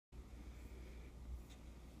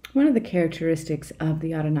One of the characteristics of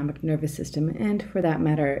the autonomic nervous system, and for that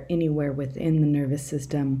matter, anywhere within the nervous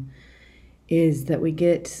system, is that we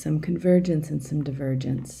get some convergence and some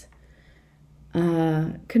divergence.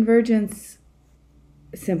 Convergence,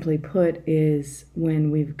 simply put, is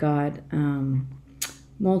when we've got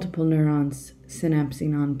multiple neurons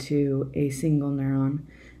synapsing onto a single neuron.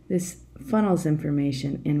 This funnels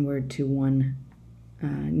information inward to one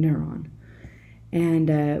neuron.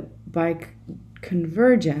 And by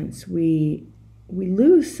convergence, we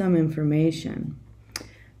lose some information,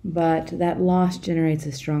 but that loss generates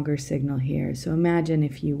a stronger signal here. So imagine,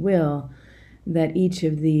 if you will, that each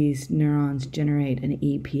of these neurons generate an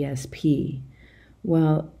EPSP.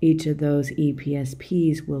 Well, each of those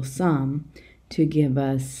EPSPs will sum to give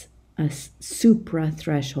us a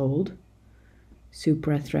supra-threshold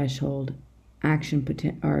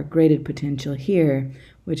action or graded potential here,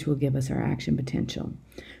 which will give us our action potential.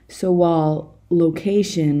 So while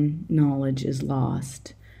location knowledge is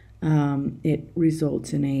lost, it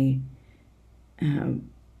results in a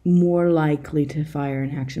more likely to fire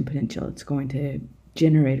an action potential. It's going to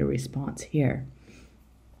generate a response here.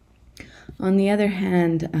 On the other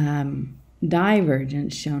hand,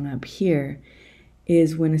 divergence, shown up here,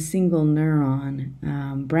 is when a single neuron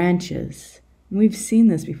branches. We've seen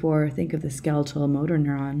this before. Think of the skeletal motor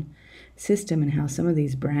neuron system and how some of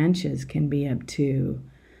these branches can be up to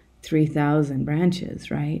 3,000 branches,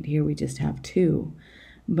 right? Here we just have 2.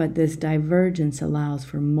 But this divergence allows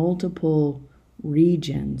for multiple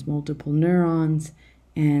regions, multiple neurons,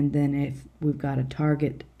 and then if we've got a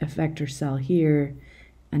target effector cell here,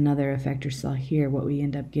 another effector cell here, what we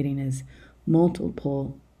end up getting is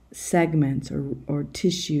multiple segments or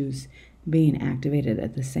tissues being activated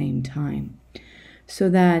at the same time. So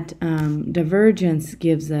that divergence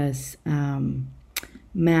gives us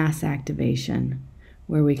mass activation,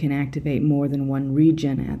 where we can activate more than one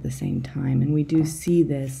region at the same time. And we do see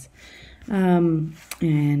this. And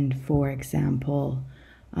for example,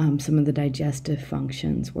 some of the digestive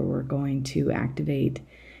functions where we're going to activate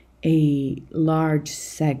a large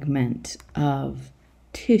segment of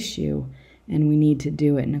tissue, and we need to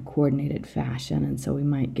do it in a coordinated fashion. And so we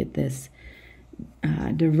might get this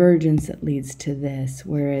divergence that leads to this,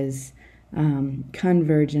 whereas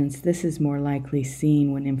convergence, this is more likely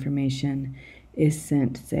seen when information is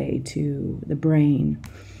sent, say, to the brain,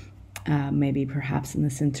 maybe perhaps in the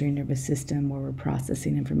sensory nervous system where we're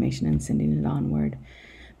processing information and sending it onward.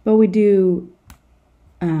 But we do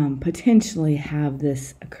potentially have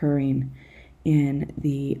this occurring in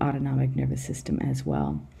the autonomic nervous system as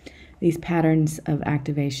well. These patterns of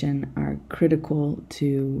activation are critical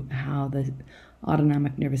to how the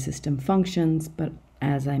autonomic nervous system functions, but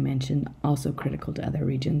as I mentioned, also critical to other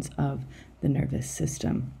regions of the nervous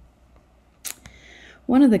system.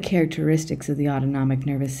 One of the characteristics of the autonomic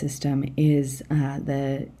nervous system is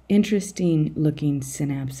the interesting looking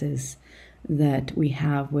synapses that we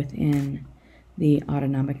have within the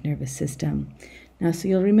autonomic nervous system. Now, so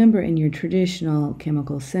you'll remember in your traditional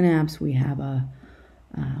chemical synapse, we have a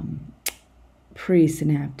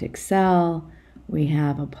presynaptic cell, we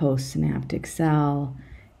have a postsynaptic cell,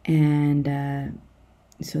 and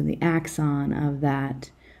so the axon of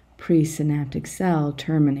that presynaptic cell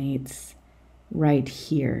terminates right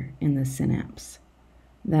here in the synapse.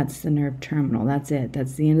 That's the nerve terminal. That's it.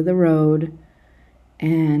 That's the end of the road,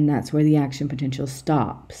 and that's where the action potential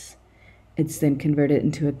stops. It's then converted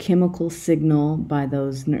into a chemical signal by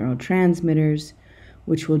those neurotransmitters,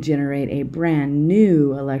 which will generate a brand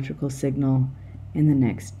new electrical signal in the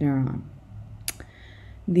next neuron.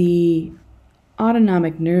 The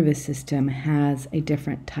autonomic nervous system has a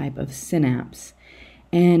different type of synapse,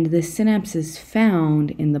 and the synapse is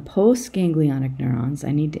found in the postganglionic neurons.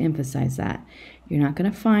 I need to emphasize that. You're not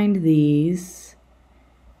going to find these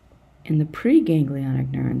in the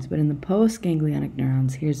preganglionic neurons, but in the postganglionic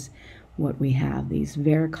neurons, here's what we have, these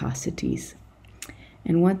varicosities.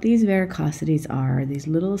 And what these varicosities are these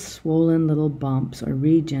little swollen little bumps or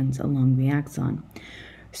regions along the axon.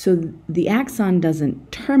 So the axon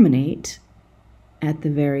doesn't terminate at the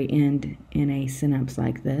very end in a synapse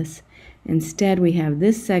like this. Instead, we have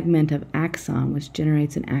this segment of axon, which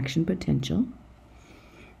generates an action potential.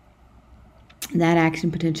 That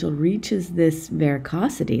action potential reaches this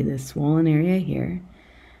varicosity, this swollen area here,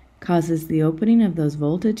 causes the opening of those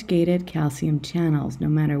voltage-gated calcium channels. No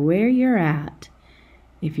matter where you're at,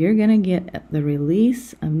 if you're going to get the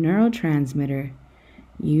release of neurotransmitter,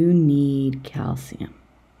 you need calcium.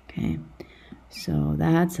 Okay, so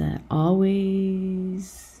that's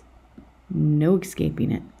always no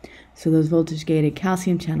escaping it. So those voltage-gated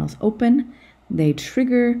calcium channels open, they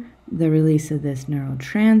trigger the release of this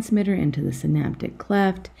neurotransmitter into the synaptic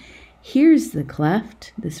cleft. Here's the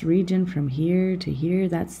cleft, this region from here to here,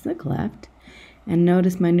 that's the cleft. And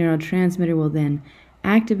notice my neurotransmitter will then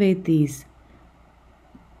activate these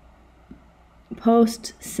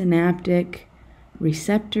postsynaptic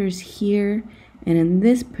receptors here. And in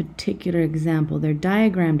this particular example, they're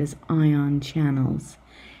diagrammed as ion channels.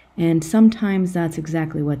 And sometimes that's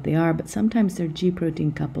exactly what they are, but sometimes they're G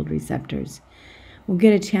protein coupled receptors. We'll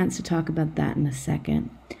get a chance to talk about that in a second.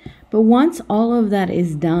 But once all of that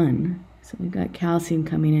is done, so we've got calcium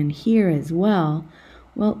coming in here as well,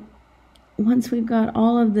 well, once we've got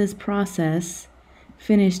all of this process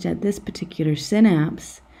finished at this particular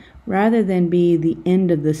synapse, rather than be the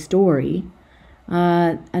end of the story,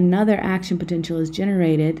 another action potential is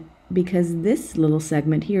generated because this little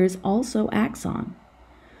segment here is also axon.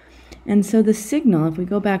 And so the signal, if we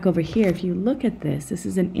go back over here, if you look at this, this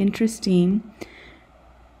is an interesting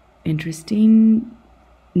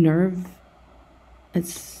nerve.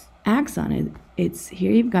 It's axon. It's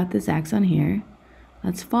here, you've got this axon here.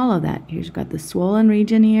 Let's follow that. Here's got the swollen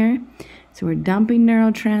region here. So we're dumping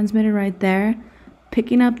neurotransmitter right there,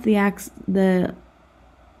 picking up the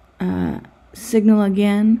signal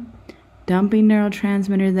again, dumping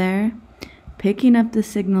neurotransmitter there, picking up the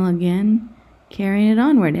signal again, carrying it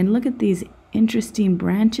onward. And look at these interesting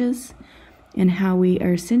branches and how we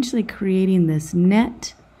are essentially creating this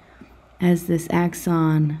net as this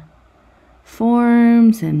axon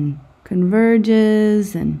forms and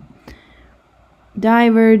converges and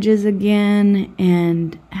diverges again,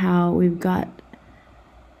 and how we've got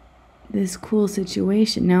this cool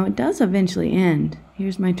situation. Now it does eventually end.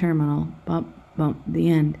 Here's my terminal, bump, bump, the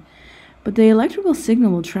end. But the electrical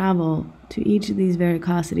signal will travel to each of these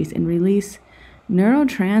varicosities and release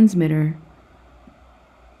neurotransmitter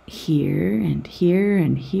here and here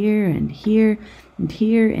and here and here and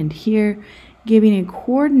here and here, giving a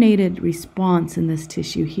coordinated response in this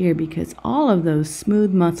tissue here, because all of those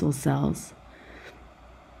smooth muscle cells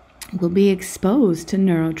will be exposed to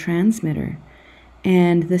neurotransmitter,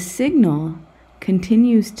 and the signal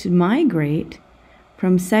continues to migrate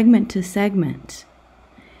from segment to segment.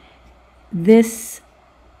 This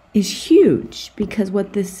is huge because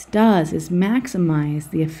what this does is maximize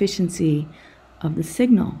the efficiency of the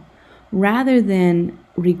signal rather than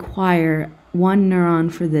require one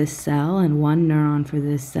neuron for this cell and one neuron for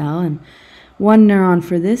this cell and one neuron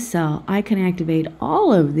for this cell. I can activate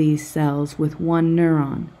all of these cells with one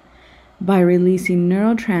neuron by releasing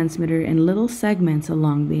neurotransmitter in little segments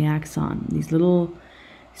along the axon, these little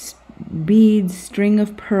beads, string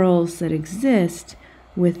of pearls that exist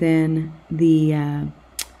within the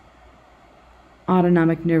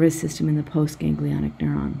autonomic nervous system in the postganglionic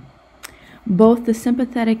neuron. Both the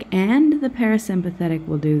sympathetic and the parasympathetic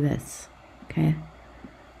will do this, okay?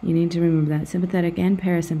 You need to remember that sympathetic and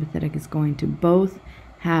parasympathetic is going to both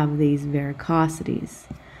have these varicosities.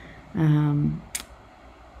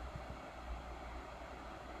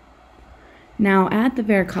 Now, at the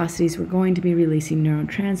varicosities, we're going to be releasing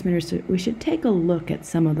neurotransmitters, so we should take a look at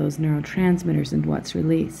some of those neurotransmitters and what's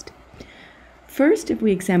released. First, if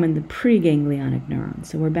we examine the preganglionic neurons,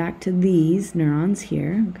 so we're back to these neurons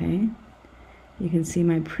here, okay? You can see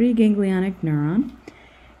my preganglionic neuron,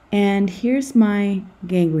 and here's my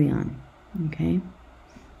ganglion, okay?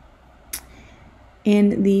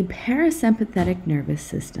 In the parasympathetic nervous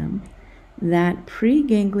system, that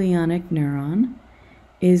preganglionic neuron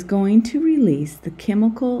is going to release the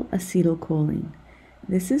chemical acetylcholine.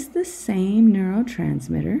 This is the same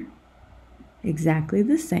neurotransmitter, exactly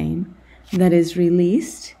the same, that is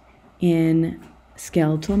released in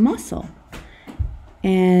skeletal muscle.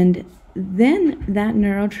 And then that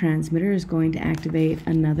neurotransmitter is going to activate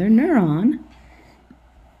another neuron,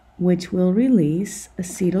 which will release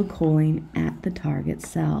acetylcholine at the target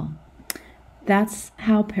cell. That's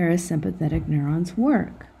how parasympathetic neurons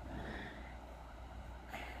work.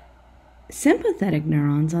 Sympathetic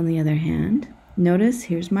neurons, on the other hand, notice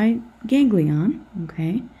here's my ganglion,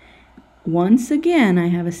 okay? Once again, I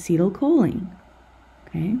have acetylcholine,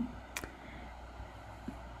 okay?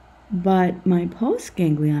 But my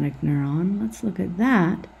postganglionic neuron, let's look at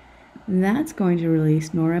that. That's going to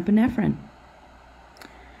release norepinephrine.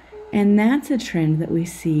 And that's a trend that we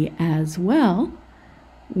see as well,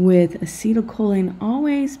 with acetylcholine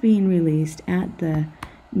always being released at the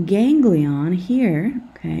ganglion here,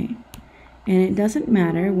 okay? And it doesn't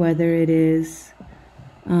matter whether it is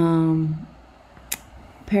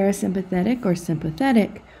parasympathetic or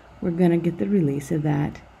sympathetic, we're going to get the release of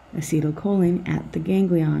that acetylcholine at the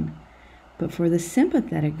ganglion. But for the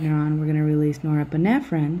sympathetic neuron, we're going to release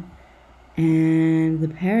norepinephrine, and the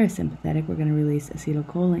parasympathetic, we're going to release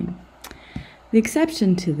acetylcholine. The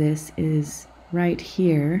exception to this is right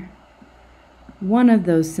here. One of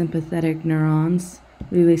those sympathetic neurons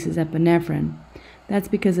releases epinephrine. That's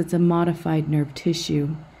because it's a modified nerve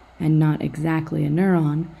tissue and not exactly a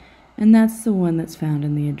neuron, and that's the one that's found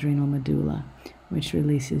in the adrenal medulla, which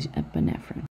releases epinephrine.